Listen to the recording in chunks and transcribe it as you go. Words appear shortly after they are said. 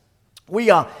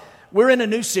We're in a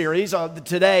new series.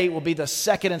 Today will be the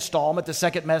second installment, the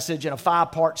second message in a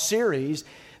 5-part series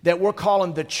that we're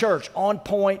calling The Church, On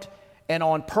Point and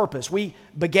On Purpose. We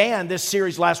began this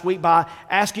series last week by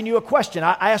asking you a question.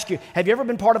 I asked you, have you ever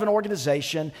been part of an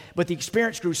organization, but the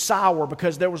experience grew sour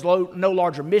because there was no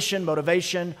larger mission,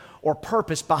 motivation, or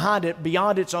purpose behind it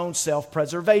beyond its own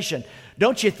self-preservation?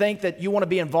 Don't you think that you want to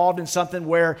be involved in something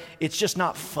where it's just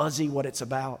not fuzzy what it's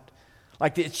about?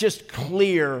 Like it's just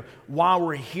clear why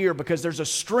we're here, because there's a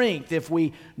strength if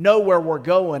we know where we're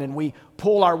going and we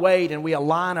pull our weight and we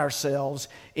align ourselves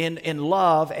in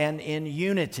love and in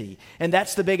unity. And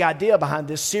that's the big idea behind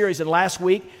this series. And last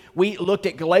week, we looked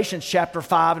at Galatians chapter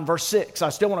 5 and verse 6. I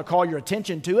still want to call your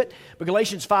attention to it. But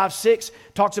Galatians 5:6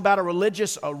 talks about a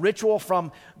religious ritual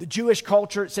from the Jewish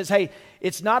culture. It says, hey,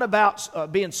 it's not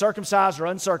about being circumcised or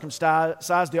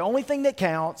uncircumcised. The only thing that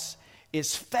counts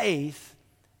is faith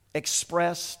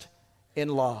expressed in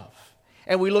love.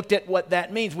 And we looked at what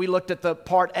that means. We looked at the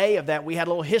part A of that. We had a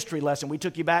little history lesson. We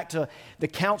took you back to the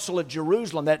Council of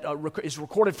Jerusalem that is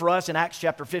recorded for us in Acts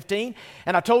chapter 15.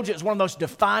 And I told you it's one of the most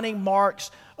defining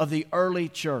marks of the early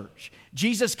church.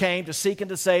 Jesus came to seek and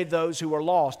to save those who were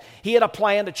lost. He had a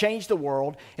plan to change the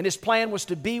world, and his plan was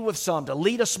to be with some, to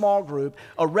lead a small group,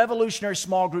 a revolutionary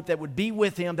small group that would be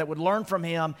with him, that would learn from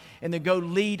him, and then go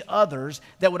lead others,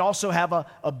 that would also have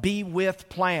a be with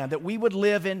plan, that we would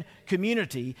live in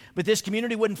community, but this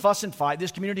community wouldn't fuss and fight.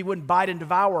 This community wouldn't bite and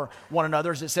devour one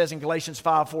another, as it says in Galatians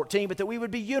 5:14, but that we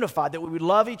would be unified, that we would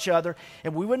love each other,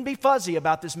 and we wouldn't be fuzzy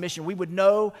about this mission. We would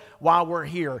know why we're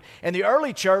here. And the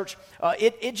early church,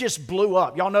 it just blew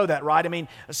up. Y'all know that, right? I mean,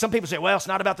 some people say, well, it's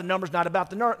not about the numbers, not about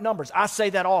the numbers. I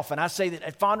say that often. I say that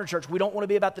at Founder Church, we don't want to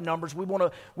be about the numbers. We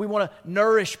want to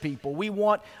nourish people. We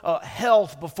want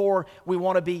health before we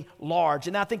want to be large.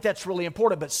 And I think that's really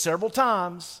important. But several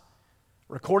times,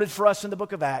 recorded for us in the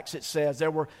book of Acts, it says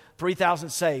there were 3,000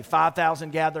 saved,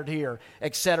 5,000 gathered here,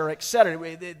 et cetera, et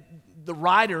cetera. The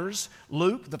writers,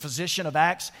 Luke, the physician of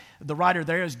Acts, the writer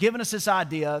there has given us this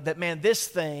idea that, man, this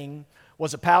thing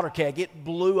was a powder keg. It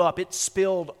blew up. It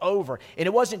spilled over. And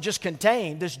it wasn't just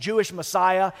contained. This Jewish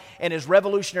Messiah and his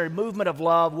revolutionary movement of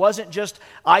love wasn't just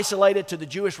isolated to the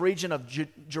Jewish region of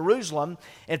Jerusalem.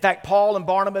 In fact, Paul and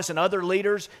Barnabas and other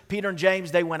leaders, Peter and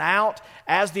James, they went out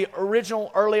as the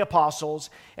original early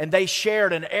apostles, and they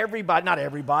shared, and everybody, not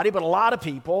everybody, but a lot of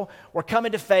people were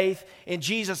coming to faith in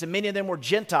Jesus, and many of them were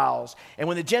Gentiles. And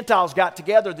when the Gentiles got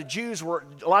together,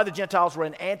 a lot of the Gentiles were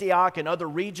in Antioch and other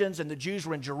regions, and the Jews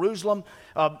were in Jerusalem.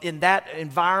 In that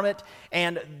environment,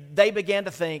 and they began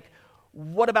to think,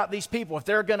 what about these people? If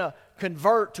they're going to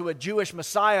convert to a Jewish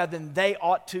Messiah, then they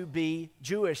ought to be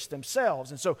Jewish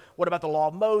themselves. And so what about the law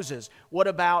of Moses? What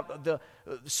about the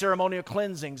ceremonial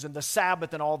cleansings and the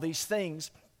Sabbath and all these things?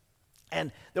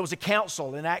 And there was a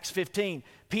council in Acts 15.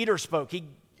 Peter spoke. He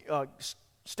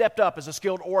stepped up as a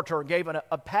skilled orator and gave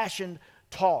a passioned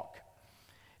talk.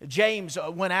 James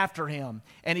went after him,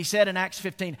 and he said in Acts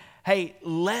 15, hey,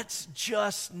 let's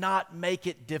just not make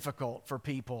it difficult for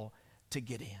people to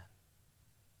get in.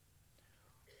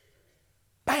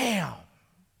 Bam!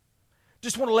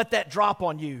 Just want to let that drop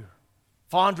on you,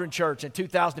 Fondren Church in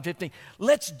 2015.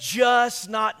 Let's just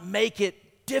not make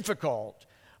it difficult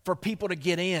for people to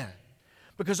get in.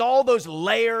 Because all those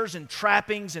layers and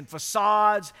trappings and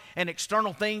facades and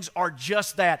external things are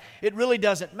just that. It really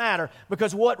doesn't matter,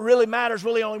 because what really matters,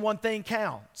 really only one thing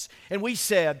counts. And we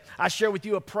said, I share with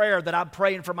you a prayer that I'm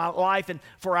praying for my life and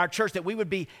for our church, that we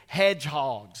would be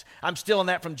hedgehogs. I'm stealing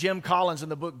that from Jim Collins in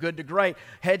the book Good to Great.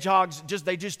 Hedgehogs,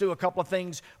 they just do a couple of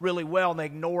things really well and they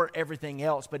ignore everything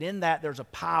else. But in that, there's a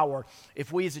power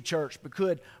if we as a church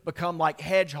could become like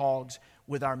hedgehogs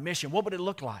with our mission. What would it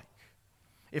look like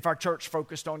if our church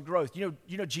focused on growth? You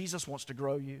know, Jesus wants to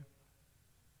grow you.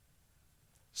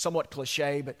 Somewhat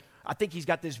cliche, but I think he's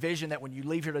got this vision that when you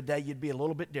leave here today, you'd be a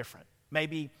little bit different.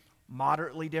 Maybe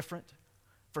moderately different.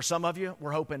 For some of you,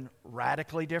 we're hoping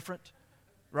radically different,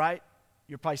 right?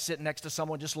 You're probably sitting next to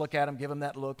someone, just look at them, give them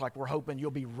that look like we're hoping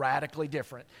you'll be radically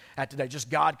different at today. Just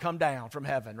God come down from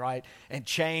heaven, right? And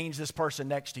change this person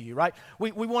next to you, right?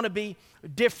 We want to be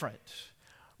different.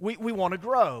 We want to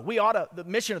grow. The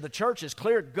mission of the church is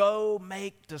clear. Go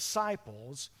make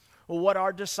disciples. Well, what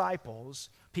are disciples?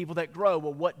 People that grow.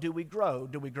 Well, what do we grow?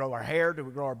 Do we grow our hair? Do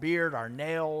we grow our beard, our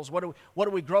nails? What are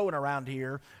we growing around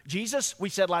here? Jesus, we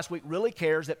said last week, really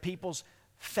cares that people's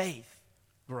faith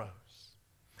grows.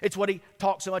 It's what he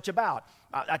talks so much about.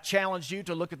 I challenged you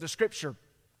to look at the scripture,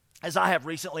 as I have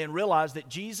recently, and realized that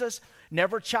Jesus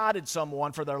never chided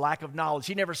someone for their lack of knowledge.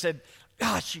 He never said,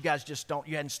 gosh, you guys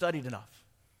you hadn't studied enough.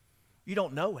 You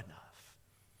don't know enough.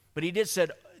 But he did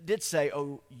say,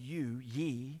 oh,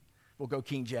 ye, We'll go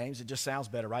King James. It just sounds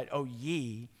better, right? Oh,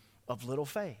 ye of little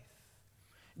faith.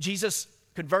 Jesus,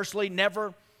 conversely,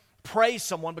 never praised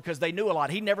someone because they knew a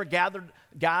lot. He never gathered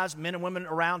guys, men and women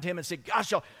around him and said,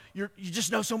 gosh, y'all, you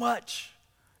just know so much.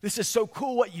 This is so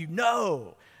cool what you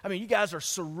know. I mean, you guys are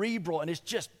cerebral, and it's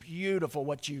just beautiful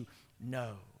what you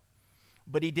know.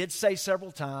 But he did say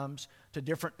several times to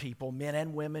different people, men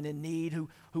and women in need,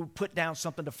 who put down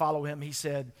something to follow him, he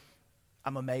said,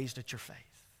 I'm amazed at your faith.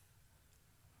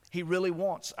 He really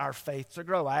wants our faith to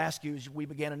grow. I ask you, as we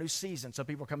began a new season, some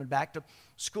people are coming back to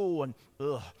school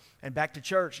and back to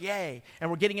church, yay.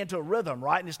 And we're getting into a rhythm,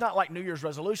 right? And it's not like New Year's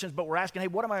resolutions, but we're asking, hey,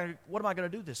 what am I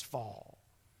going to do this fall?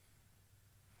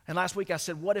 And last week I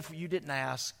said, what if you didn't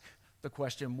ask the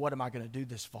question, what am I going to do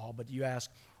this fall? But you ask,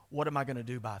 what am I going to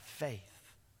do by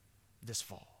faith this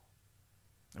fall?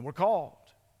 And we're called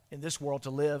in this world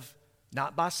to live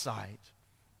not by sight,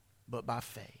 but by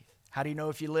faith. How do you know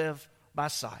if you live by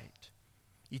sight?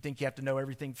 You think you have to know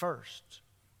everything first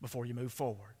before you move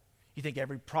forward. You think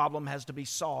every problem has to be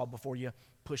solved before you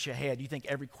push ahead. You think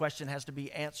every question has to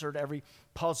be answered, every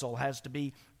puzzle has to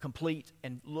be complete,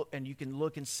 and you can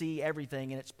look and see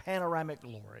everything in its panoramic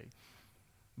glory.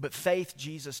 But faith,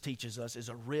 Jesus teaches us, is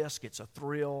a risk, it's a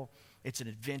thrill, it's an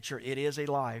adventure, it is a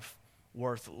life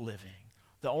worth living.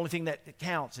 The only thing that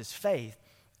counts is faith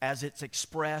as it's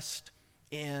expressed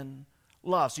in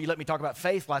love. So you let me talk about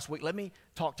faith last week. Let me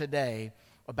talk today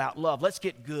about love. Let's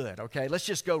get good, okay? Let's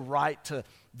just go right to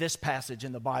this passage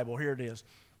in the Bible. Here it is.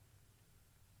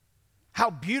 How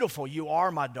beautiful you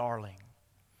are, my darling.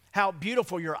 How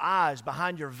beautiful your eyes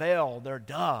behind your veil, they're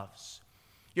doves.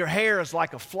 Your hair is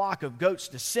like a flock of goats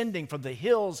descending from the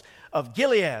hills of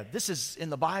Gilead. This is in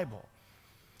the Bible.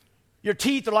 Your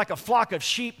teeth are like a flock of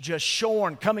sheep just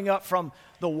shorn, coming up from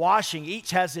the washing.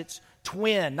 Each has its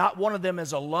twin. Not one of them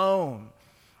is alone.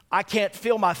 I can't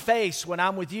feel my face when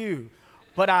I'm with you,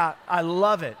 but I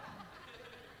love it.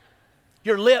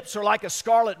 Your lips are like a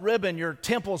scarlet ribbon. Your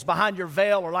temples behind your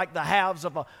veil are like the halves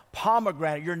of a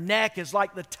pomegranate. Your neck is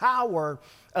like the Tower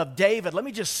of David. Let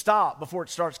me just stop before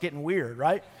it starts getting weird,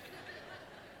 right?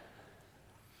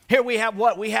 Here we have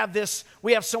what? We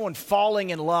have someone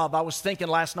falling in love. I was thinking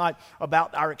last night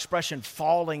about our expression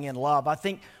falling in love. I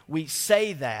think we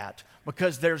say that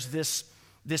because there's this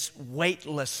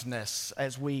weightlessness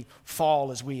as we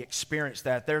fall, as we experience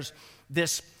that. There's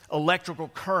this electrical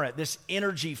current, this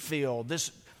energy field,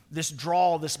 this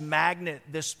draw, this magnet,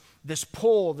 this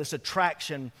pull, this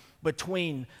attraction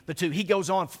between the two. He goes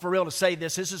on for real to say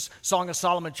this. This is Song of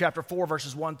Solomon chapter 4,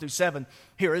 verses 1 through 7.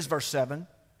 Here is verse 7.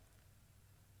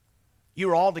 You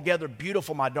are altogether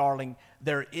beautiful, my darling.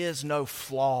 There is no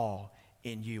flaw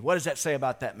in you. What does that say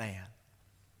about that man?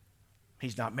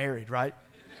 He's not married, right?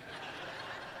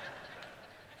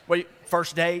 Wait,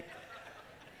 first date?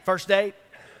 First date?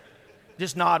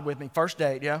 Just nod with me. First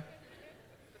date, yeah?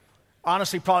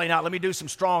 Honestly, probably not. Let me do some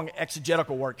strong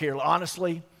exegetical work here.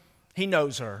 Honestly, he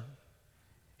knows her.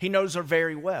 He knows her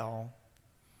very well.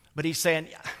 But he's saying,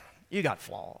 you got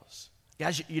flaws.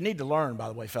 Guys, you need to learn, by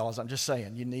the way, fellas. I'm just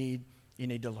saying, you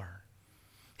need to learn.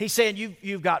 He's saying,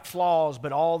 you've got flaws,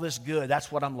 but all this good,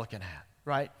 that's what I'm looking at,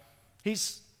 right?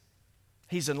 He's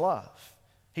in love.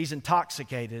 He's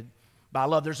intoxicated by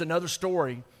love. There's another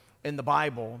story in the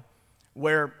Bible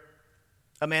where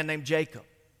a man named Jacob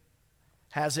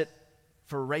has it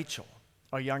for Rachel,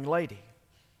 a young lady.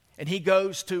 And he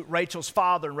goes to Rachel's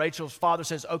father, and Rachel's father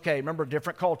says, okay, remember,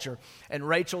 different culture. And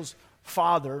Rachel's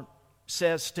father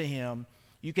says to him,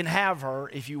 you can have her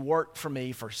if you work for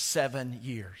me for 7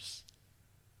 years.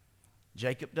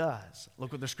 Jacob does.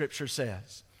 Look what the scripture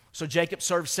says. So Jacob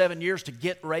served 7 years to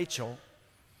get Rachel,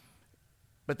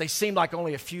 but they seemed like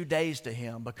only a few days to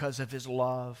him because of his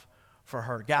love for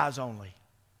her. Guys only.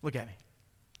 Look at me.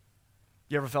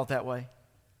 You ever felt that way?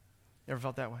 You ever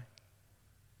felt that way?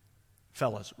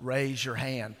 Fellas, raise your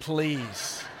hand,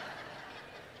 please.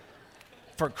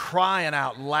 For crying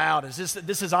out loud.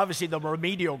 This is obviously the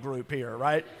remedial group here,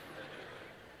 right?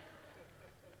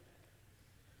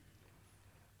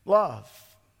 Love.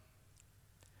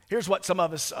 Here's what some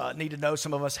of us need to know,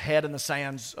 some of us head in the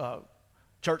sands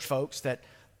church folks, that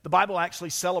the Bible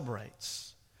actually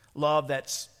celebrates love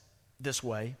that's this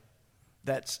way,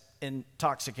 that's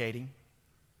intoxicating.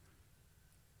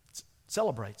 It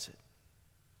celebrates it.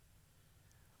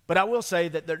 But I will say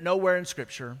that there's nowhere in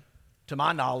Scripture, to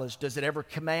my knowledge, does it ever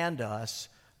command us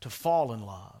to fall in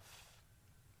love.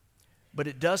 But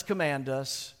it does command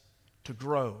us to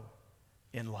grow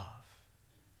in love.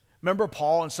 Remember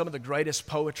Paul in some of the greatest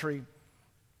poetry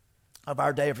of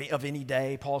our day, of any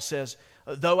day, Paul says,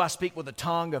 though I speak with the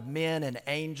tongue of men and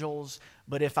angels,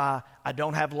 but if I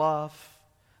don't have love,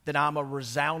 then I'm a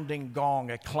resounding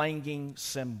gong, a clanging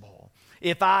cymbal.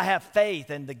 If I have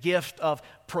faith and the gift of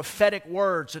prophetic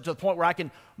words to the point where I can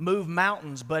move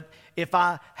mountains, but if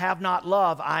I have not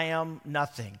love, I am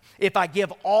nothing. If I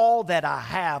give all that I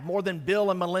have, more than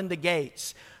Bill and Melinda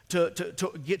Gates,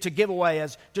 to give away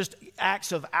as just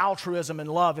acts of altruism and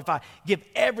love, if I give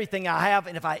everything I have,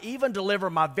 and if I even deliver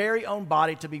my very own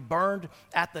body to be burned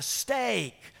at the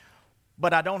stake,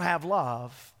 but I don't have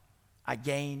love, I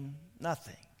gain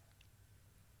nothing.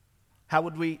 How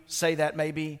would we say that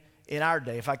maybe in our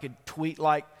day? If I could tweet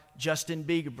like Justin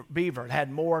Bieber, had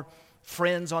more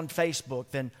friends on Facebook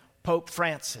than Pope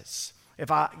Francis.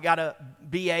 If I got a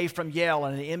BA from Yale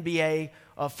and an MBA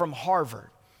from Harvard.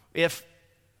 If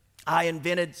I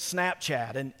invented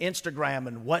Snapchat and Instagram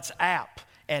and WhatsApp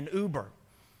and Uber.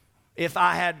 If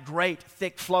I had great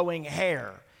thick flowing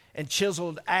hair and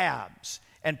chiseled abs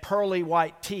and pearly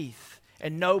white teeth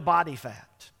and no body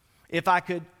fat. If I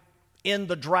could end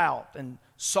the drought and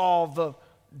solve the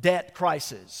debt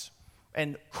crisis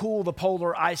and cool the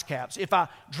polar ice caps. If I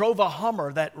drove a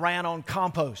Hummer that ran on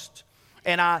compost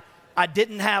and I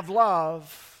didn't have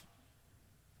love,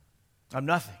 I'm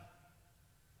nothing.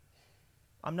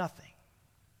 I'm nothing.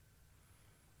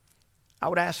 I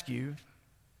would ask you,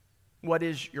 what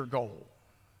is your goal?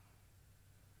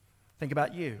 Think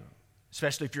about you,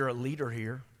 especially if you're a leader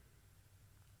here.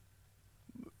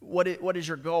 What is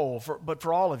your goal? But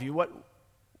for all of you,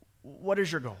 what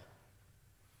is your goal?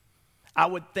 I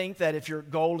would think that if your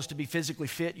goal is to be physically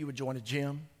fit, you would join a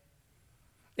gym.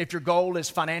 If your goal is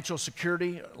financial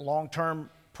security, a long-term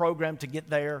program to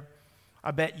get there, I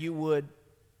bet you would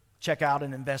check out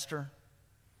an investor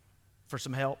for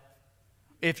some help.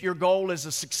 If your goal is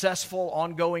a successful,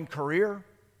 ongoing career,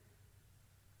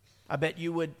 I bet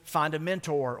you would find a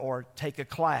mentor or take a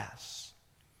class.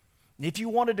 And if you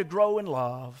wanted to grow in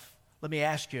love, let me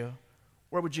ask you,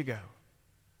 where would you go?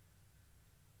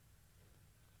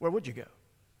 Where would you go?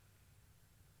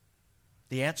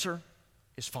 The answer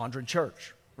is Fondren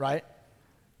Church, right?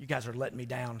 You guys are letting me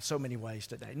down in so many ways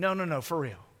today. No, for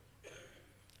real.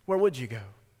 Where would you go?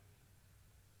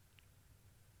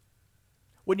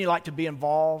 Wouldn't you like to be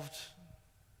involved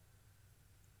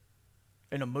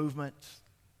in a movement,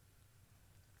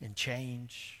 in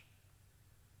change,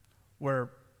 where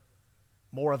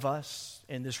more of us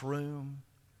in this room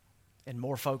and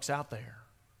more folks out there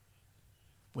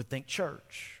would think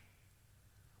church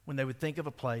when they would think of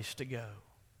a place to go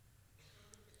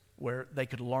where they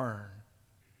could learn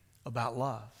about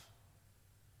love?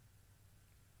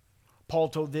 Paul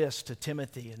told this to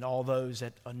Timothy and all those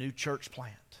at a new church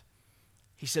plant.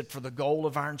 He said, for the goal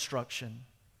of our instruction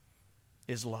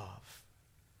is love.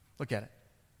 Look at it.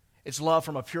 It's love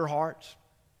from a pure heart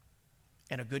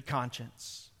and a good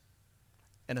conscience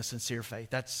and a sincere faith.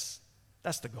 That's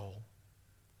the goal.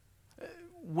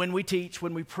 When we teach,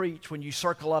 when we preach, when you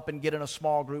circle up and get in a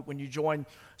small group, when you join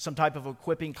some type of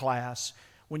equipping class,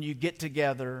 when you get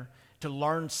together to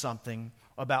learn something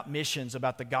about missions,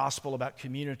 about the gospel, about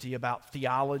community, about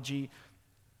theology,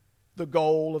 the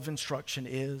goal of instruction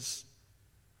is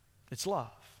it's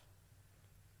love.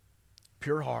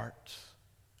 Pure heart,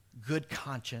 good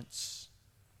conscience,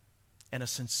 and a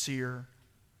sincere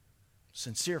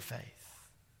faith.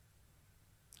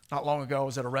 Not long ago, I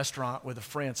was at a restaurant with a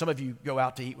friend. Some of you go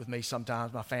out to eat with me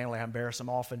sometimes. My family, I embarrass them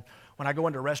often. When I go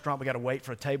into a restaurant, we got to wait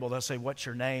for a table. They'll say, what's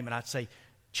your name? And I'd say,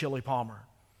 Chili Palmer.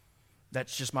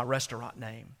 That's just my restaurant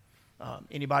name.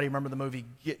 Anybody remember the movie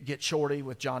Get Shorty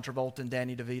with John Travolta and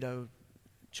Danny DeVito?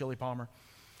 Chili Palmer.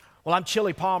 Well, I'm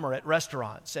Chili Palmer at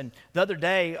restaurants. And the other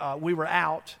day, we were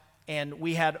out, and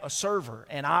we had a server.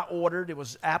 And I ordered, it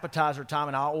was appetizer time,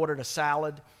 and I ordered a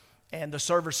salad. And the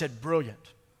server said, brilliant.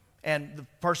 And the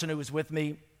person who was with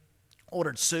me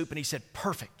ordered soup, and he said,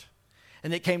 perfect.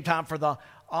 And it came time for the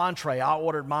entree. I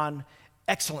ordered mine,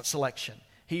 excellent selection.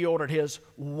 He ordered his,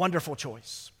 wonderful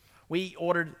choice. We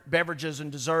ordered beverages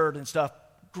and dessert and stuff,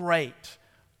 great,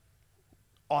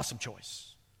 awesome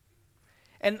choice.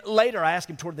 And later, I asked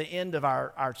him toward the end of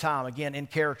our time, again, in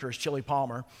character as Chili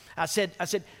Palmer, I said,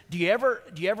 do you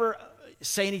ever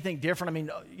say anything different? I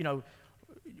mean,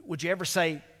 would you ever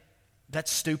say, that's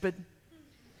stupid?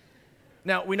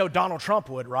 Now, we know Donald Trump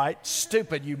would, right?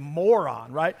 Stupid, you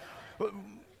moron, right?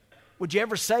 Would you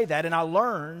ever say that? And I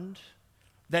learned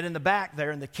that in the back there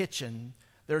in the kitchen,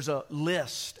 there's a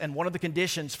list. And one of the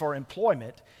conditions for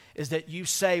employment is that you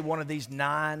say one of these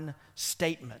 9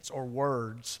 statements or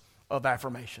words of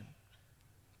affirmation,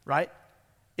 right?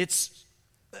 It's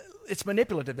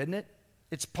manipulative, isn't it?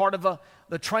 It's part of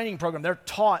the training program. They're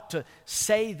taught to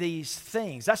say these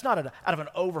things. That's not out of an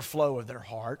overflow of their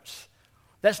hearts.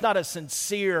 That's not a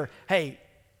sincere, hey,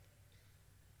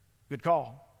 Good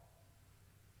call.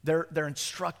 They're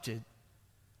instructed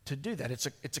to do that. It's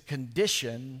a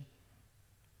condition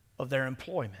of their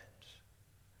employment.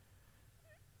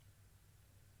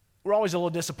 We're always a little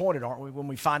disappointed, aren't we, when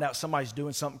we find out somebody's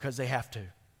doing something because they have to.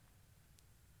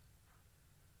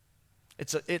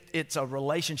 It's a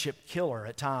relationship killer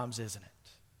at times, isn't it?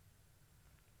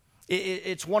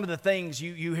 It's one of the things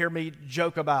you hear me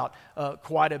joke about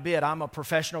quite a bit. I'm a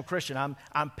professional Christian.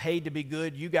 I'm paid to be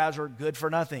good. You guys are good for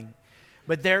nothing.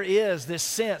 But there is this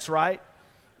sense, right,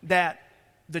 that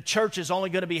the church is only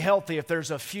going to be healthy if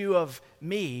there's a few of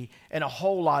me and a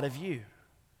whole lot of you.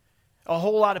 A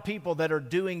whole lot of people that are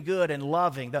doing good and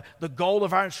loving. The goal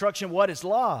of our instruction, what is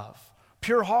love?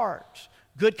 Pure heart,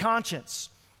 good conscience,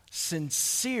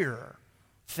 sincere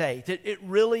faith. It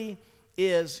really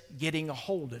is getting a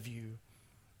hold of you.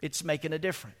 It's making a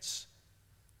difference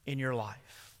in your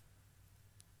life.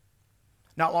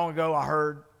 Not long ago, I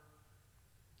heard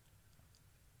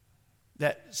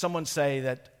that someone say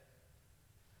that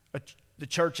the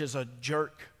church is a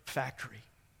jerk factory.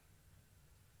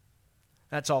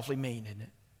 That's awfully mean, isn't it?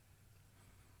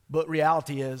 But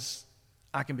reality is,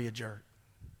 I can be a jerk.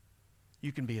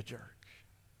 You can be a jerk.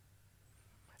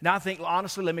 Now, I think,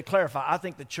 honestly, let me clarify. I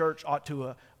think the church ought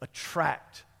to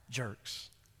attract jerks,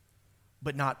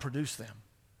 but not produce them.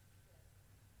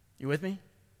 You with me?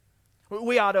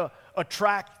 We ought to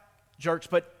attract jerks,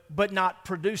 but not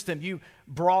produce them. You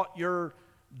brought your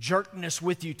jerkness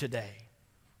with you today,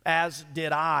 as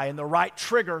did I. And the right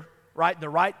trigger, right, the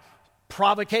right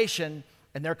provocation,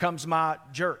 and there comes my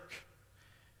jerk.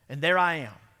 And there I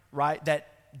am, right,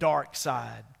 that dark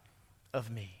side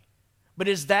of me. But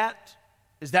is that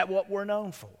what we're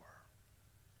known for?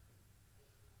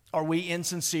 Are we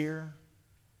insincere?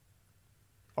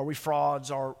 Are we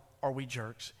frauds? Are we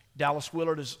jerks? Dallas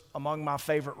Willard is among my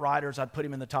favorite writers. I'd put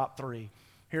him in the top 3.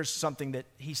 Here's something that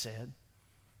he said.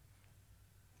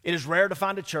 It is rare to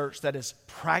find a church that is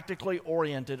practically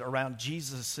oriented around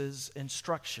Jesus'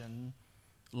 instruction,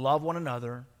 love one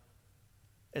another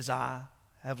as I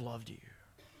have loved you.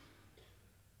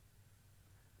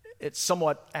 It's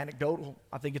somewhat anecdotal.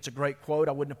 I think it's a great quote.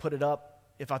 I wouldn't have put it up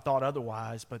if I thought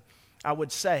otherwise, but I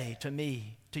would say to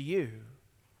me, to you,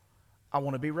 I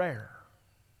want to be rare.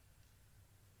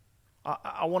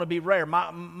 I want to be rare.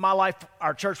 My life,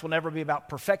 our church will never be about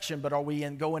perfection, but are we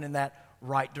going in that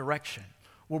right direction?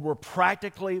 Where we're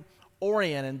practically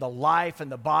orienting the life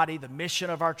and the body, the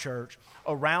mission of our church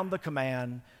around the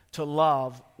command to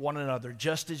love one another,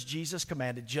 just as Jesus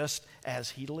commanded, just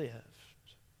as he lived.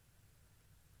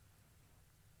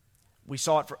 We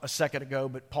saw it for a second ago,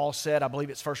 but Paul said, I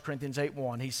believe it's 1 Corinthians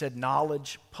 8:1, he said,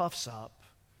 knowledge puffs up,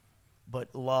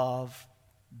 but love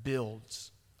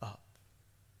builds up.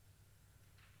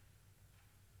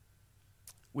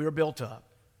 We are built up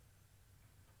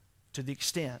to the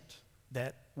extent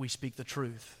that we speak the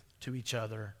truth to each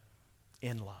other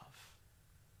in love.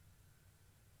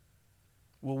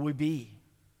 Will we be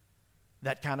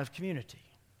that kind of community?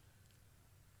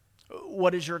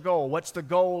 What is your goal? What's the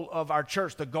goal of our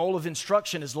church? The goal of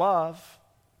instruction is love.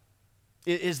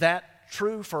 Is that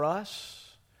true for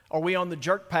us? Are we on the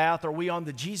jerk path? Are we on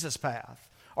the Jesus path?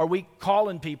 Are we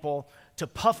calling people to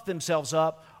puff themselves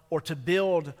up or to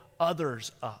build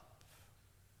others up?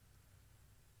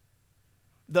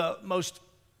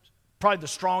 Probably the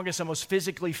strongest and most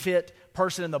physically fit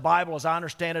person in the Bible, as I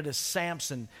understand it, is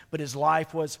Samson, but his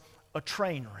life was a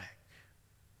train wreck.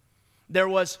 There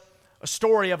was a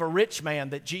story of a rich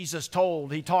man that Jesus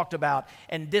told, he talked about,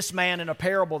 and this man in a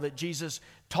parable that Jesus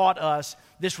taught us,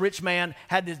 this rich man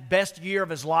had the best year of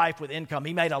his life with income.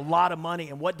 He made a lot of money,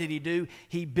 and what did he do?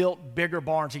 He built bigger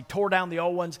barns. He tore down the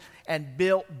old ones and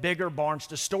built bigger barns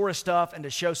to store his stuff and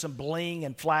to show some bling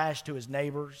and flash to his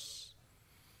neighbors.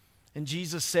 And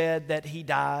Jesus said that he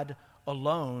died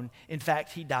alone. In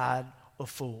fact, he died a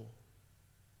fool.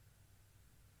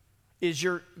 Is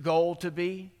your goal to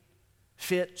be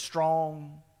fit,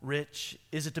 strong, rich?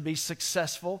 Is it to be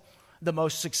successful? The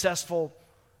most successful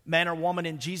man or woman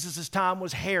in Jesus' time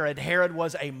was Herod. Herod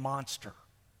was a monster.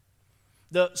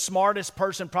 The smartest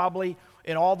person probably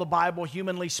in all the Bible,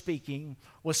 humanly speaking,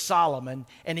 was Solomon,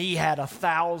 and he had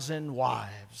 1,000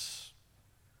 wives.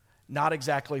 Not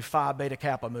exactly Phi Beta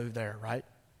Kappa move there, right?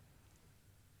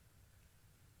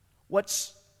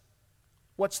 What's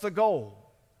the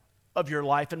goal of your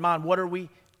life and mine? What are we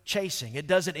chasing? It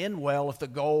doesn't end well if the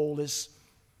goal is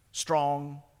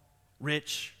strong,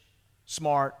 rich,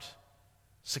 smart,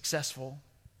 successful.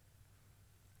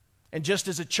 And just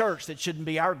as a church, that shouldn't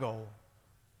be our goal,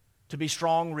 to be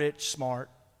strong, rich, smart,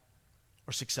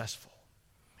 or successful.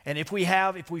 And if we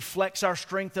flex our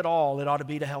strength at all, it ought to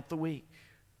be to help the weak.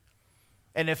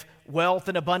 And if wealth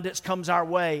and abundance comes our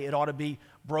way, it ought to be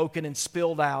broken and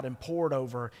spilled out and poured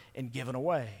over and given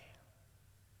away.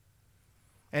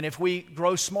 And if we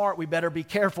grow smart, we better be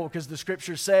careful, because the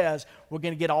Scripture says we're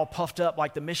going to get all puffed up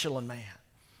like the Michelin Man.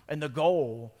 And the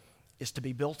goal is to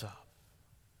be built up.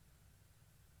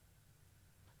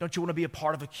 Don't you want to be a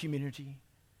part of a community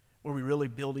where we really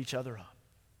build each other up?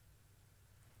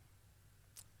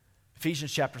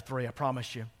 Ephesians chapter 3, I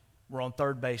promise you, we're on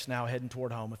third base now, heading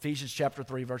toward home. Ephesians chapter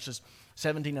 3, verses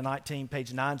 17 to 19,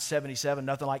 page 977.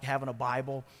 Nothing like having a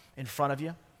Bible in front of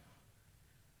you.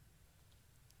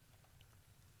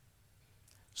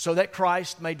 So that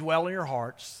Christ may dwell in your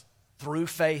hearts through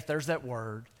faith, there's that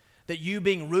word, that you,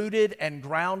 being rooted and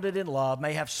grounded in love,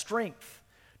 may have strength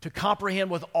to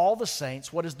comprehend with all the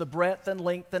saints what is the breadth and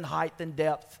length and height and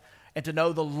depth, and to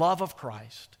know the love of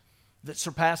Christ that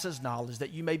surpasses knowledge,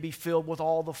 that you may be filled with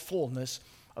all the fullness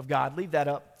of God. Leave that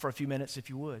up for a few minutes if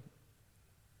you would.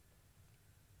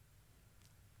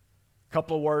 A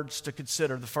couple of words to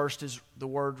consider. The first is the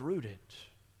word rooted.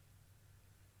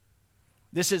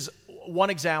 This is one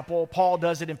example. Paul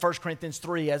does it in 1 Corinthians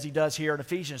 3 as he does here in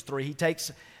Ephesians 3. He takes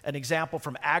an example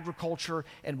from agriculture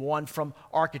and one from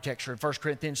architecture. In 1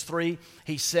 Corinthians 3,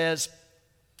 he says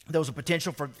there was a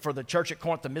potential for the church at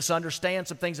Corinth to misunderstand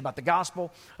some things about the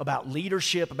gospel, about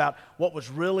leadership, about what was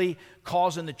really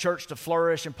causing the church to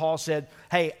flourish. And Paul said,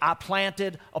 hey, I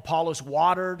planted, Apollos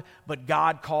watered, but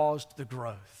God caused the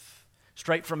growth.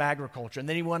 Straight from agriculture. And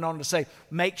then he went on to say,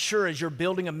 make sure as you're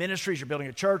building a ministry, as you're building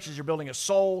a church, as you're building a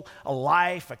soul, a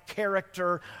life, a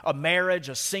character, a marriage,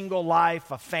 a single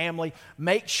life, a family,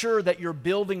 make sure that your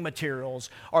building materials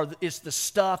it's the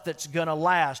stuff that's going to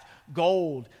last.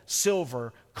 Gold,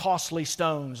 silver, costly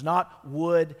stones, not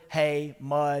wood, hay,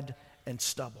 mud, and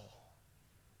stubble.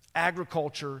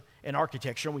 Agriculture and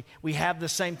architecture. We have the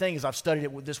same thing. As I've studied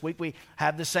it this week, we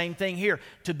have the same thing here.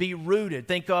 To be rooted.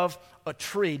 Think of a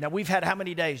tree. Now, we've had how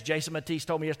many days? Jason Matisse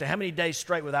told me yesterday, how many days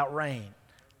straight without rain?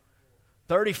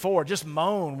 34. Just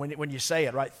moan when you say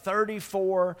it, right?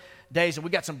 34 days. And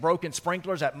we got some broken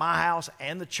sprinklers at my house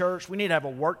and the church. We need to have a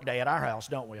work day at our house,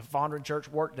 don't we? A Fondren Church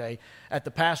work day at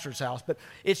the pastor's house. But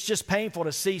it's just painful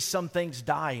to see some things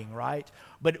dying, right?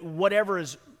 But whatever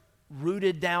is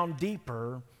rooted down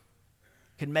deeper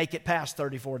can make it past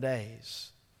 34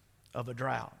 days of a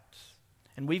drought.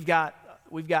 And we've got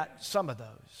some of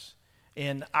those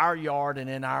in our yard and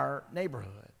in our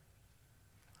neighborhood.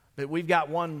 But we've got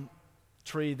one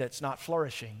tree that's not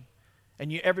flourishing.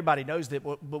 And everybody knows that,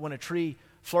 but when a tree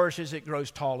flourishes, it grows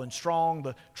tall and strong.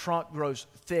 The trunk grows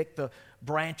thick. The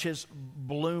branches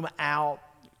bloom out.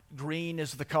 Green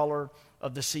is the color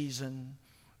of the season.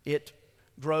 It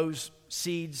grows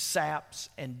seeds, saps,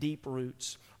 and deep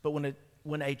roots. But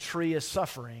when a tree is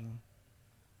suffering,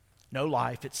 no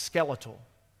life, it's skeletal.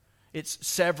 It's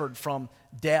severed from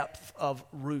depth of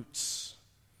roots.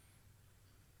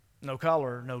 No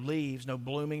color, no leaves, no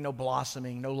blooming, no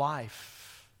blossoming, no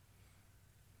life.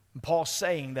 And Paul's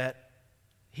saying that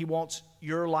he wants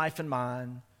your life and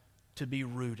mine to be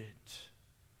rooted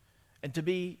and to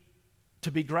be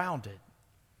grounded.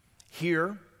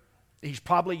 Here, he's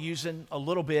probably using a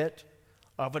little bit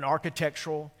of an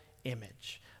architectural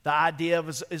image. The idea of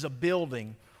is a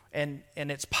building and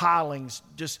its pilings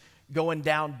just going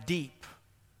down deep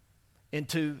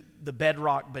into the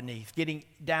bedrock beneath, getting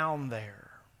down there.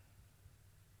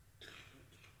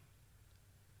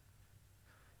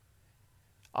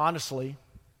 Honestly,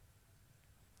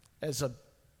 as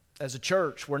a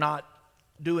church, we're not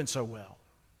doing so well.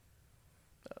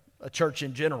 A church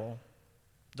in general,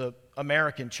 the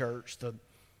American church,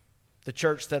 the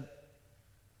church that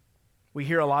we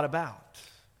hear a lot about,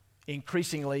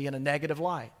 increasingly in a negative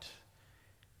light.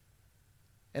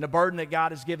 And a burden that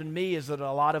God has given me is that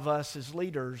a lot of us as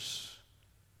leaders,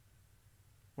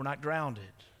 we're not grounded.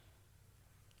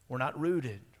 We're not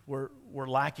rooted. We're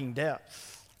lacking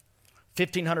depth.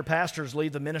 1,500 pastors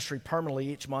leave the ministry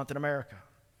permanently each month in America.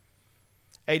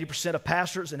 80% of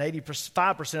pastors and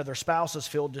 85% of their spouses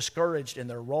feel discouraged in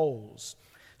their roles.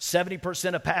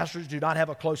 70% of pastors do not have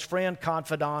a close friend,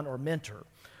 confidant, or mentor.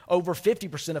 Over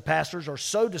 50% of pastors are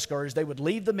so discouraged they would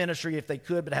leave the ministry if they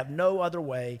could, but have no other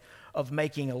way of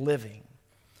making a living.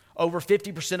 Over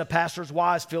 50% of pastors'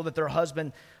 wives feel that their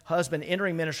husband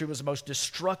entering ministry was the most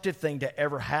destructive thing to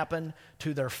ever happen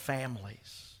to their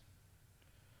families.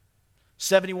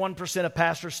 71% of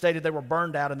pastors stated they were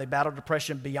burned out and they battled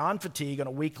depression beyond fatigue on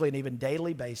a weekly and even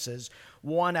daily basis.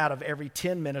 1 out of every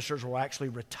 10 ministers will actually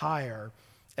retire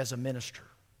as a minister.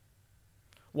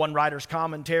 One writer's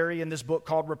commentary in this book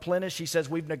called Replenish, he says,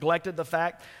 we've neglected the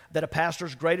fact that a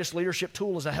pastor's greatest leadership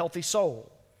tool is a healthy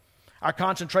soul. Our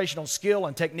concentration on skill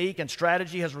and technique and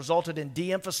strategy has resulted in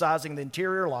de-emphasizing the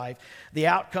interior life. The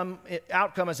outcome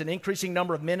is an increasing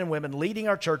number of men and women leading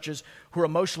our churches who are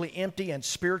emotionally empty and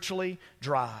spiritually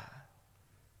dry.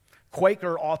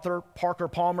 Quaker author Parker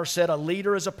Palmer said, "A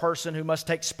leader is a person who must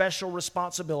take special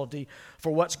responsibility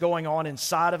for what's going on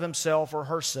inside of himself or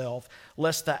herself,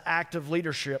 lest the act of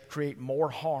leadership create more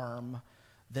harm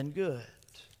than good."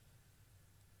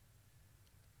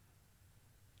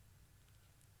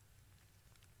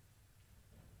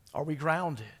 Are we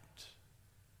grounded?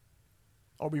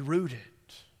 Are we rooted?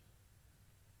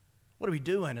 What are we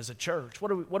doing as a church? What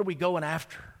are we going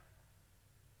after?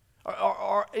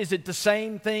 Is it the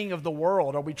same thing of the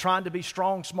world? Are we trying to be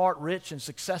strong, smart, rich, and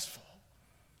successful?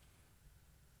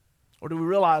 Or do we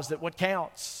realize that what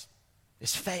counts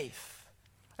is faith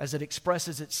as it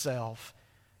expresses itself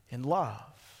in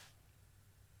love?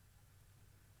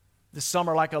 This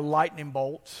summer, like a lightning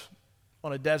bolt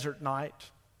on a desert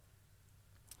night,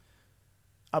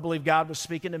 I believe God was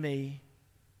speaking to me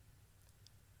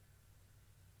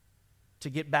to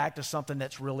get back to something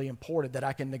that's really important that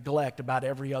I can neglect about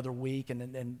every other week.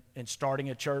 And starting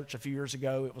a church a few years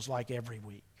ago, it was like every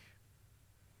week.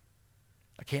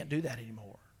 I can't do that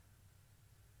anymore.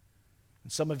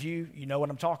 And some of you, you know what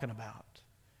I'm talking about.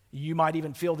 You might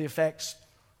even feel the effects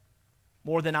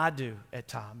more than I do at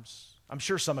times. I'm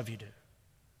sure some of you do.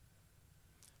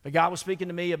 But God was speaking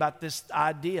to me about this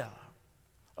idea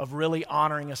of really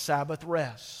honoring a Sabbath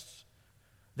rest.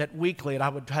 That weekly, I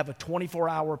would have a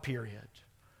 24-hour period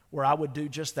where I would do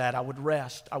just that. I would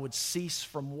rest. I would cease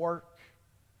from work.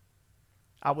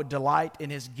 I would delight in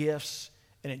His gifts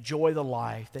and enjoy the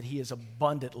life that He is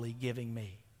abundantly giving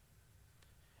me.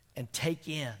 And take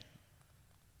in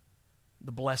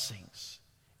the blessings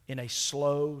in a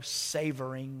slow,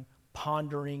 savoring,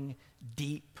 pondering,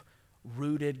 deep,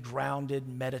 rooted, grounded,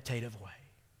 meditative way.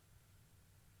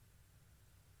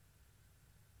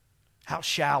 How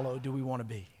shallow do we want to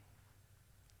be?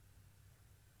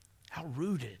 How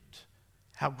rooted,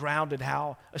 how grounded,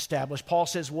 how established. Paul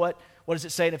says what does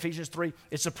it say in Ephesians 3?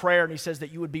 It's a prayer, and he says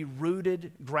that you would be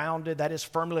rooted, grounded, that is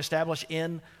firmly established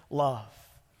in love.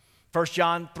 1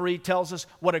 John 3 tells us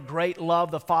what a great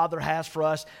love the Father has for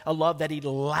us, a love that He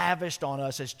lavished on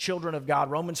us as children of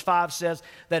God. Romans 5 says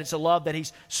that it's a love that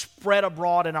He's spread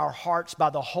abroad in our hearts by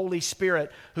the Holy Spirit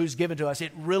who's given to us.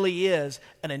 It really is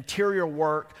an interior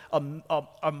work,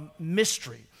 a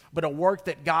mystery, but a work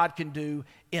that God can do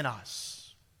in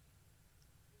us.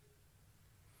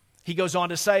 He goes on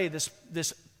to say,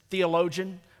 this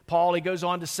theologian, Paul, he goes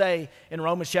on to say in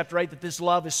Romans chapter 8 that this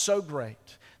love is so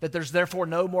great that there's therefore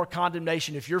no more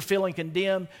condemnation. If you're feeling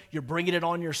condemned, you're bringing it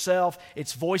on yourself.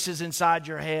 It's voices inside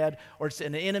your head, or it's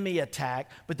an enemy attack,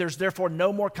 but there's therefore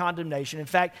no more condemnation. In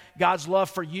fact, God's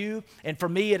love for you and for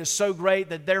me, it is so great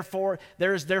that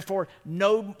there is therefore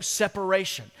no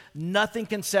separation. Nothing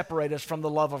can separate us from the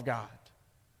love of God.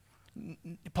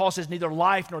 Paul says neither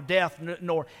life nor death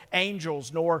nor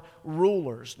angels nor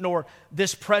rulers nor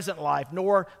this present life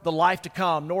nor the life to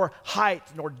come nor height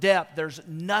nor depth. There's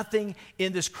nothing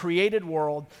in this created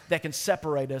world that can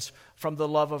separate us from the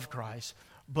love of Christ.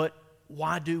 But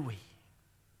why do we?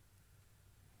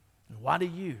 And why do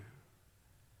you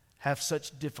have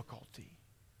such difficulty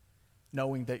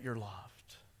knowing that you're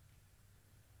loved?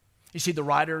 You see, the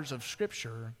writers of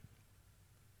Scripture,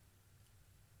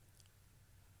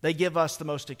 they give us the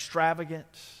most extravagant,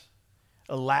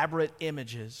 elaborate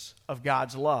images of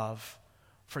God's love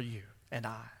for you and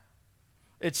I.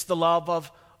 It's the love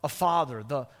of a father,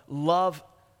 the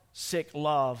love-sick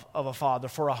love of a father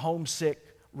for a homesick,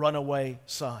 runaway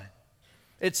son.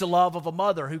 It's the love of a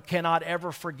mother who cannot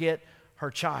ever forget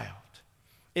her child.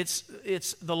 It's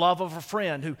the love of a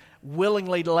friend who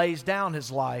willingly lays down his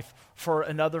life for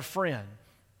another friend.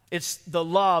 It's the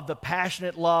love, the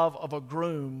passionate love of a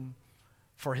groom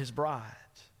for his bride.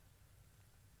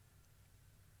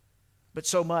 But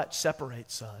so much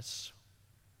separates us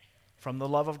from the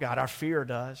love of God. Our fear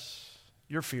does.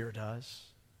 Your fear does.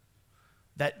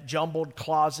 That jumbled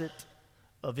closet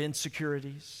of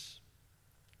insecurities,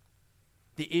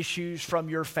 the issues from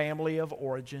your family of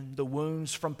origin, the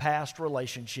wounds from past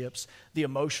relationships, the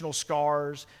emotional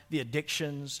scars, the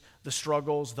addictions, the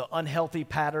struggles, the unhealthy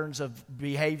patterns of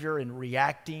behavior and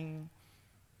reacting,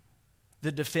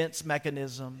 the defense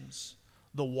mechanisms,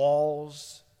 the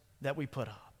walls that we put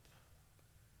up.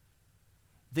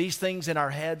 These things in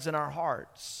our heads and our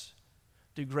hearts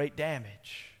do great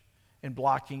damage in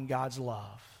blocking God's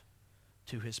love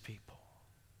to His people.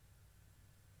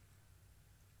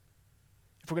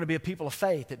 If we're going to be a people of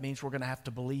faith, it means we're going to have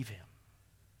to believe Him.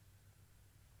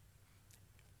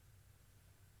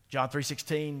 John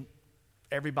 3:16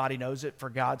 Everybody knows it. For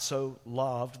God so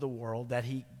loved the world that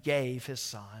he gave his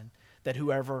Son, that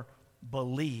whoever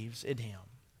believes in him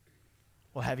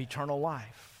will have eternal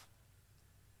life.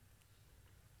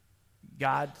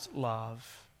 God's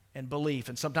love and belief.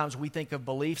 And sometimes we think of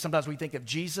belief, sometimes we think of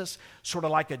Jesus sort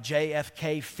of like a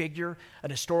JFK figure,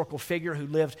 an historical figure who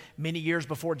lived many years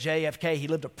before JFK. He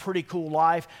lived a pretty cool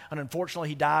life, and unfortunately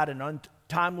he died an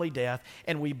untimely death,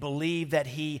 and we believe that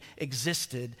he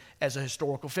existed as a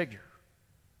historical figure.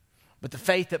 But the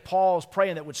faith that Paul's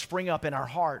praying that would spring up in our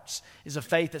hearts is a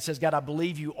faith that says, God, I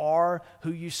believe you are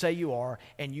who you say you are,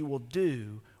 and you will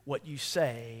do what you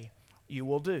say you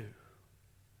will do.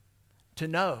 To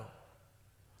know,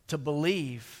 to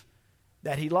believe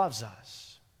that he loves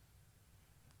us.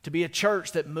 To be a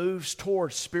church that moves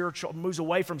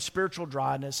away from spiritual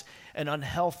dryness and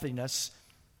unhealthiness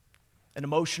and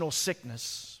emotional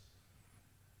sickness,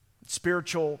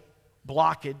 spiritual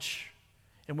blockage,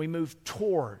 and we move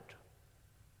toward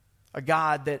a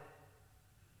God that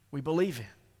we believe in.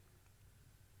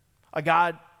 A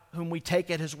God whom we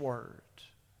take at his word.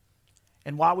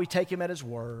 And while we take him at his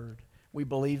word, we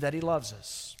believe that he loves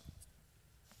us.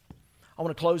 I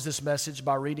want to close this message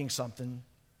by reading something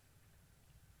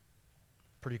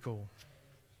pretty cool.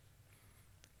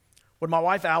 When my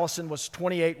wife Allison was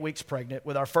 28 weeks pregnant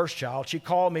with our first child, she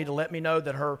called me to let me know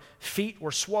that her feet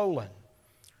were swollen.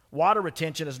 Water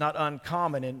retention is not an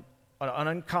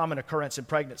uncommon occurrence in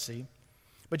pregnancy,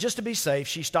 but just to be safe,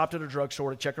 she stopped at a drugstore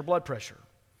to check her blood pressure.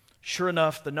 Sure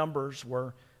enough, the numbers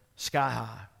were sky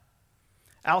high.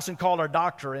 Allison called our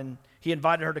doctor, and he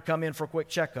invited her to come in for a quick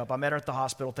checkup. I met her at the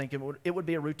hospital thinking it would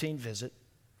be a routine visit.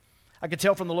 I could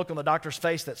tell from the look on the doctor's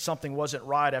face that something wasn't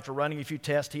right. After running a few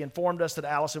tests, he informed us that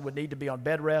Allison would need to be on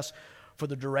bed rest for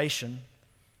the duration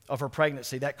of her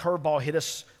pregnancy. That curveball hit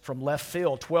us from left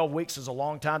field. 12 weeks is a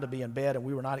long time to be in bed, and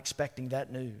we were not expecting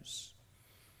that news.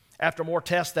 After more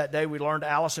tests that day, we learned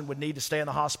Allison would need to stay in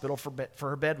the hospital for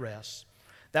her bed rest.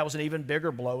 That was an even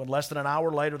bigger blow, and less than an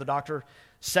hour later, the doctor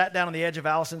sat down on the edge of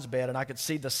Allison's bed, and I could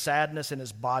see the sadness in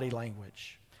his body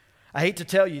language. I hate to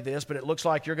tell you this, but it looks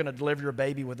like you're going to deliver your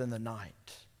baby within the night.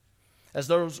 As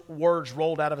those words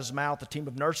rolled out of his mouth, a team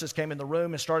of nurses came in the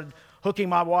room and started hooking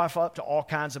my wife up to all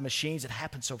kinds of machines. It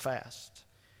happened so fast.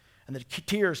 And the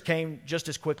tears came just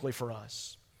as quickly for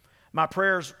us. My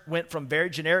prayers went from very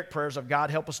generic prayers of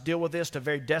God, help us deal with this, to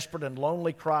very desperate and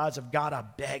lonely cries of God, I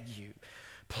beg you,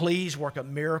 please work a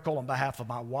miracle on behalf of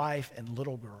my wife and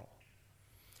little girl.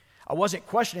 I wasn't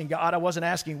questioning God. I wasn't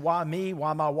asking why me,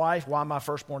 why my wife, why my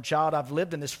firstborn child. I've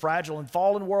lived in this fragile and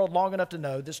fallen world long enough to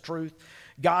know this truth.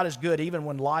 God is good even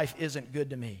when life isn't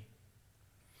good to me.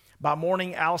 By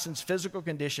morning, Allison's physical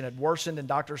condition had worsened, and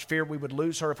doctors feared we would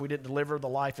lose her if we didn't deliver the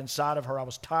life inside of her. I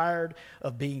was tired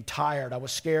of being tired. I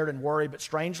was scared and worried, but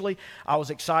strangely, I was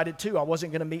excited too. I was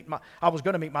going to meet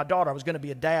my daughter. I was going to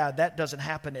be a dad. That doesn't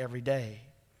happen every day.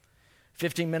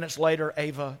 15 minutes later,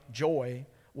 Ava Joy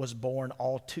was born,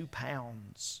 all 2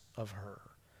 pounds of her,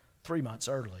 3 months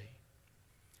early.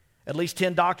 At least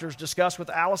 10 doctors discussed with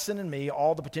Allison and me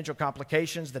all the potential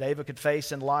complications that Ava could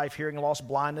face in life: hearing loss,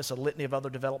 blindness, a litany of other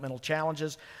developmental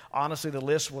challenges. Honestly, the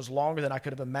list was longer than I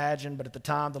could have imagined, but at the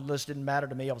time, the list didn't matter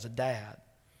to me. I was a dad.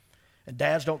 And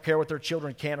dads don't care what their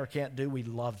children can or can't do. We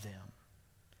love them.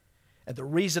 And the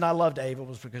reason I loved Ava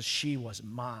was because she was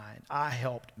mine. I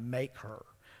helped make her.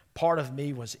 Part of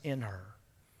me was in her.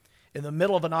 In the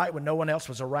middle of the night when no one else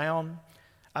was around,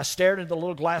 I stared into the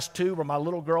little glass tube where my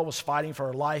little girl was fighting for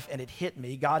her life, and it hit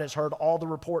me. God has heard all the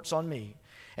reports on me.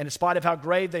 And in spite of how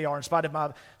grave they are, in spite of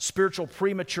my spiritual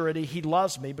prematurity, he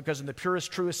loves me because in the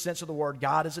purest, truest sense of the word,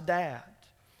 God is a dad.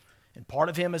 And part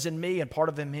of him is in me, and part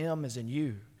of him is in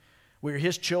you. We are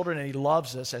his children, and he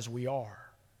loves us as we are.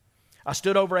 I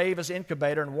stood over Ava's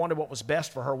incubator and wondered what was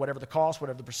best for her, whatever the cost,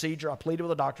 whatever the procedure. I pleaded with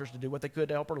the doctors to do what they could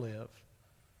to help her live.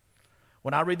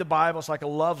 When I read the Bible, it's like a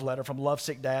love letter from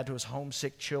lovesick dad to his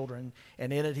homesick children.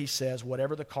 And in it he says,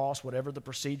 whatever the cost, whatever the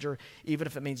procedure, even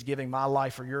if it means giving my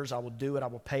life for yours, I will do it, I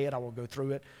will pay it, I will go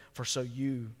through it, for so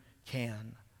you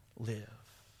can live.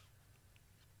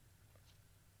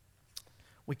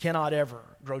 We cannot ever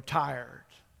grow tired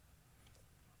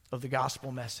of the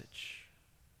gospel message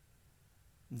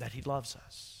that he loves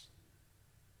us.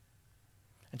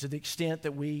 And to the extent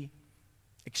that we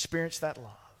experience that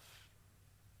love,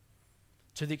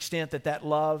 to the extent that that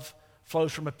love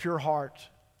flows from a pure heart,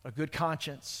 a good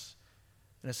conscience,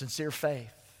 and a sincere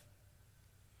faith,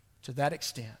 to that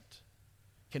extent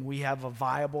can we have a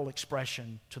viable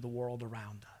expression to the world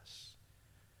around us.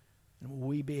 And will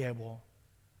we be able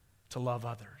to love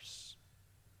others?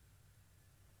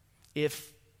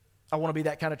 If I want to be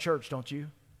that kind of church, don't you?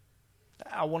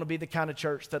 I want to be the kind of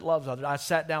church that loves others. I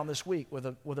sat down this week with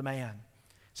a man.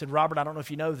 He said, Robert, I don't know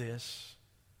if you know this.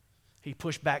 He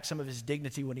pushed back some of his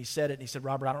dignity when he said it. And he said,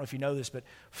 Robert, I don't know if you know this, but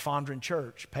Fondren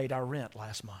Church paid our rent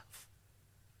last month.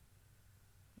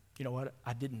 You know what?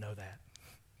 I didn't know that.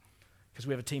 Because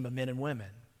we have a team of men and women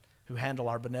who handle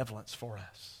our benevolence for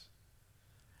us.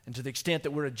 And to the extent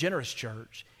that we're a generous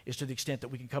church is to the extent that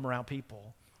we can come around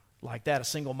people like that. A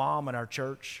single mom in our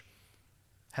church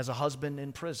has a husband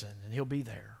in prison, and he'll be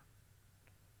there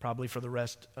probably for the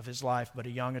rest of his life. But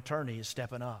a young attorney is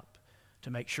stepping up to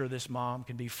make sure this mom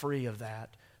can be free of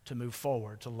that, to move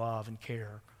forward, to love and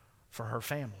care for her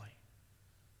family.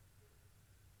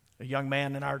 A young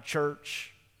man in our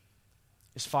church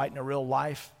is fighting a real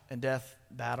life and death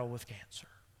battle with cancer.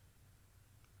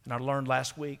 And I learned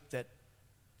last week that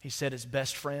he said his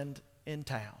best friend in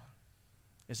town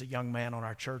is a young man on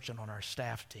our church and on our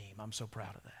staff team. I'm so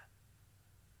proud of that.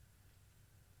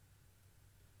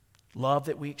 Love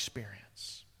that we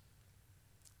experience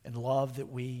and love that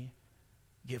we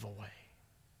give away.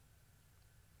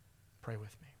 Pray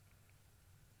with me.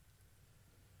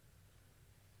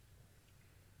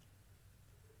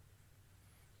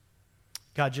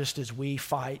 God, just as we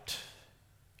fight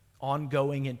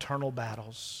ongoing internal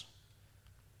battles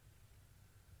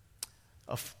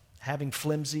of having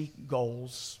flimsy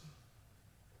goals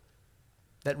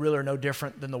that really are no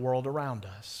different than the world around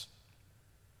us,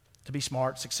 to be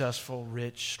smart, successful,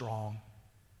 rich, strong.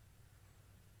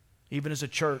 Even as a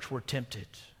church, we're tempted.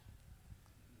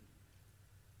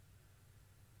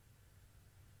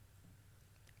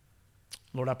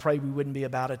 Lord, I pray we wouldn't be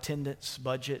about attendance,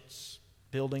 budgets,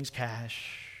 buildings,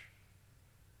 cash,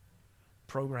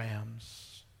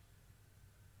 programs,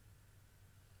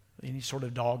 any sort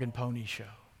of dog and pony show.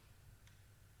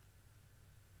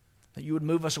 That you would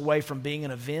move us away from being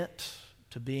an event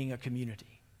to being a community.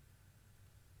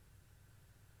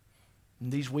 In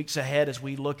these weeks ahead, as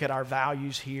we look at our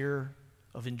values here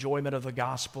of enjoyment of the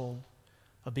gospel,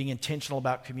 of being intentional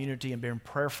about community and being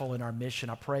prayerful in our mission,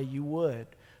 I pray you would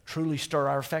truly stir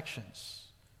our affections,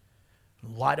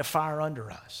 light a fire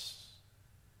under us.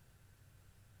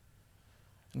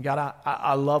 And God,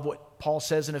 I love what Paul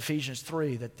says in Ephesians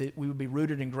 3, that we would be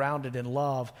rooted and grounded in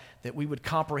love, that we would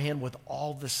comprehend with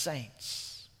all the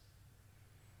saints.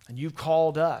 And you've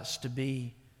called us to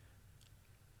be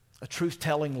a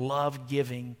truth-telling,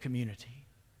 love-giving community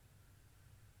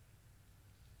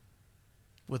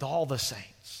with all the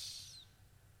saints.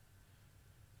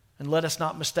 And let us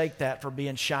not mistake that for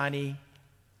being shiny,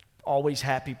 always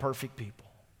happy, perfect people.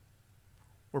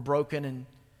 We're broken and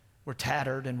we're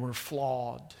tattered and we're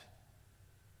flawed.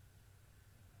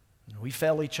 And we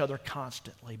fail each other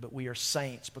constantly, but we are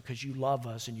saints because you love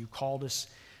us and you called us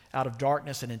out of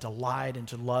darkness and into light and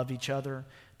to love each other,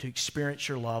 to experience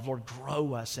your love. Lord,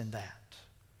 grow us in that.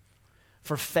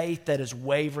 For faith that is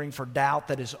wavering, for doubt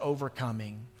that is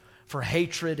overcoming, for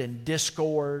hatred and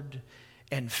discord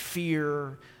and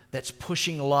fear that's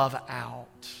pushing love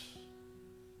out.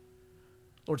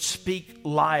 Lord, speak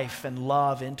life and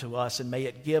love into us and may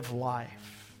it give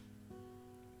life.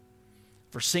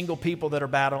 For single people that are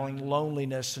battling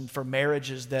loneliness and for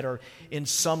marriages that are in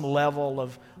some level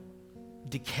of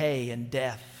decay and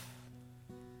death.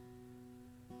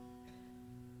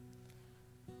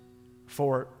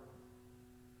 For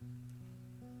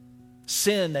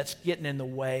sin that's getting in the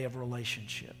way of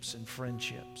relationships and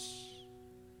friendships.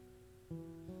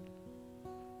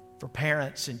 For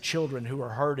parents and children who are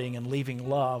hurting and leaving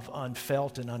love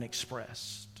unfelt and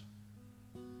unexpressed.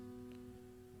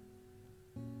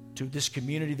 To this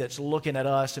community that's looking at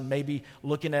us and maybe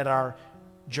looking at our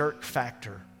jerk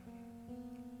factor.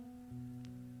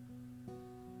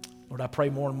 Lord, I pray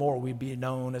more and more we'd be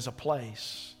known as a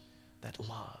place that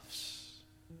loves.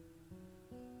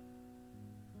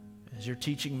 As you're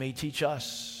teaching me, teach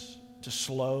us to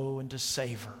slow and to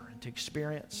savor and to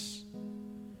experience,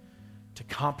 to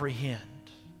comprehend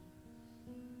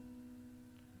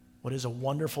what is a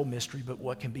wonderful mystery, but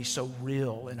what can be so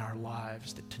real in our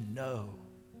lives, that to know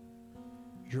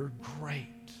your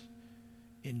great,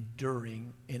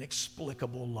 enduring,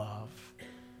 inexplicable love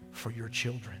for your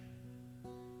children.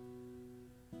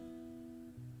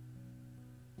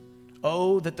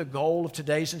 Oh, that the goal of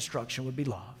today's instruction would be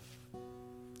love,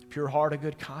 a pure heart, a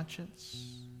good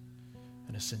conscience,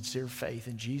 and a sincere faith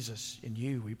in Jesus. In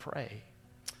you we pray.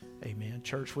 Amen.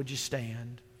 Church, would you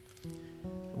stand?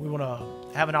 We want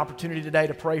to have an opportunity today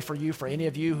to pray for you, for any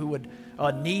of you who would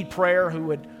need prayer, who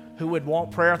would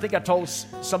want prayer. I think I told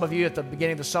some of you at the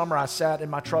beginning of the summer, I sat in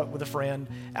my truck with a friend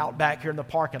out back here in the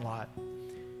parking lot.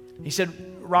 He said,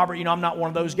 Robert, I'm not one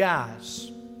of those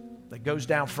guys that goes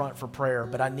down front for prayer,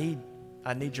 but I need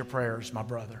I need your prayers, my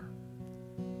brother.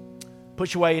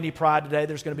 Push away any pride today.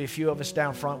 There's going to be a few of us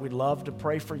down front. We'd love to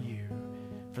pray for you,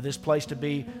 for this place to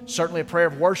be certainly a prayer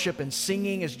of worship and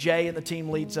singing as Jay and the team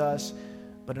leads us,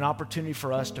 but an opportunity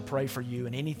for us to pray for you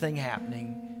and anything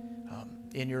happening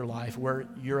in your life where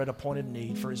you're at a point of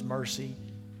need for His mercy,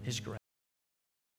 His grace.